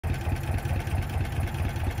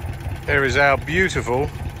There is our beautiful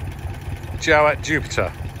Jowett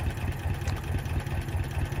Jupiter.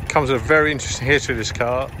 Comes with a very interesting history, this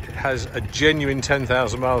car. It has a genuine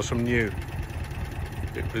 10,000 miles from new.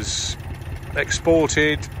 It was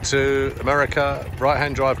exported to America,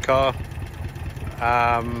 right-hand drive car.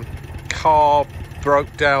 Car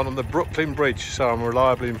broke down on the Brooklyn Bridge, so I'm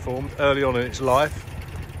reliably informed, early on in its life.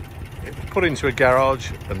 It was put into a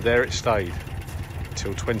garage and there it stayed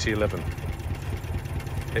until 2011.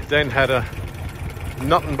 It then had a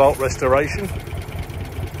nut and bolt restoration,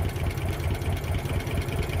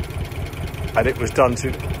 and it was done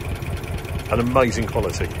to an amazing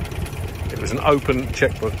quality. It was an open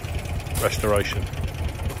checkbook restoration.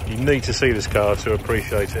 You need to see this car to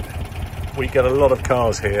appreciate it. We get a lot of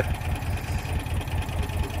cars here,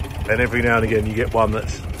 and every now and again you get one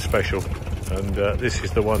that's special, and this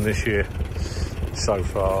is the one this year so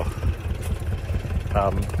far.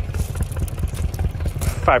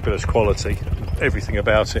 Fabulous quality, everything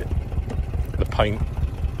about it, the paint,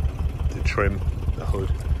 the trim, the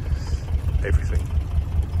hood, everything.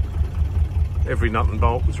 Every nut and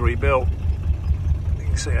bolt was rebuilt. You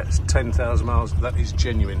can see it's 10,000 miles, that is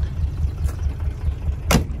genuine.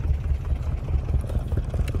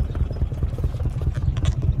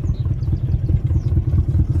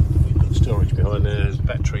 You've got storage behind there, there's a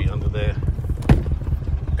battery under there.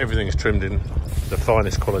 Everything is trimmed in the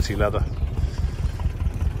finest quality leather.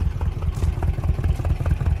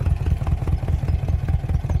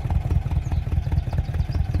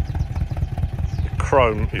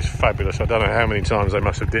 Chrome is fabulous. I don't know how many times they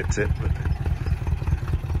must have dipped it, but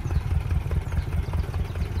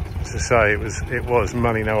as I say, it was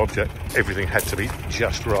money no object. Everything had to be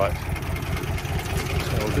just right.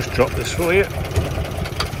 So I'll just drop this for you.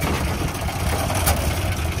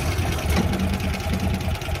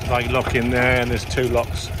 They lock in there, and there's two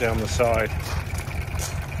locks down the side.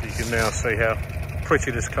 You can now see how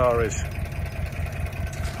pretty this car is.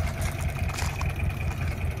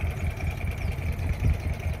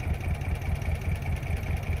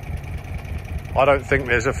 I don't think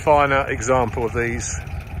there's a finer example of these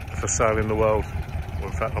for sale in the world. Well,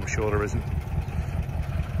 in fact, I'm sure there isn't.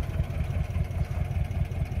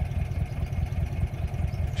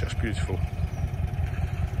 Just beautiful.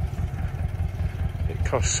 It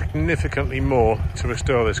costs significantly more to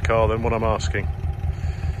restore this car than what I'm asking.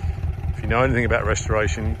 If you know anything about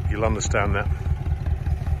restoration, you'll understand that.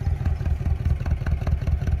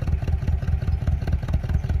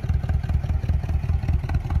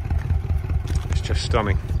 Just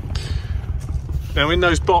stunning. Now in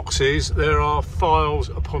those boxes there are files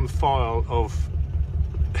upon file of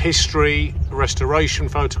history, restoration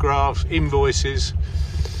photographs, invoices,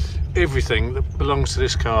 everything that belongs to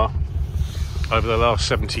this car over the last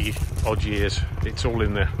 70 odd years. It's all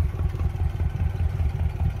in there.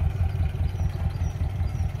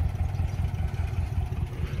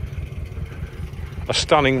 A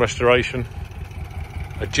stunning restoration,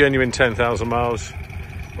 a genuine 10,000 miles.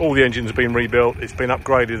 All the engines have been rebuilt, it's been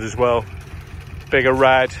upgraded as well. Bigger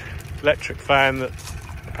rad, electric fan that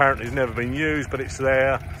apparently has never been used, but it's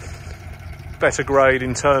there. Better grade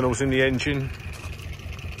internals in the engine.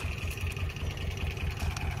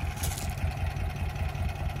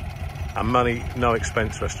 And money, no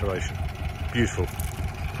expense restoration. Beautiful.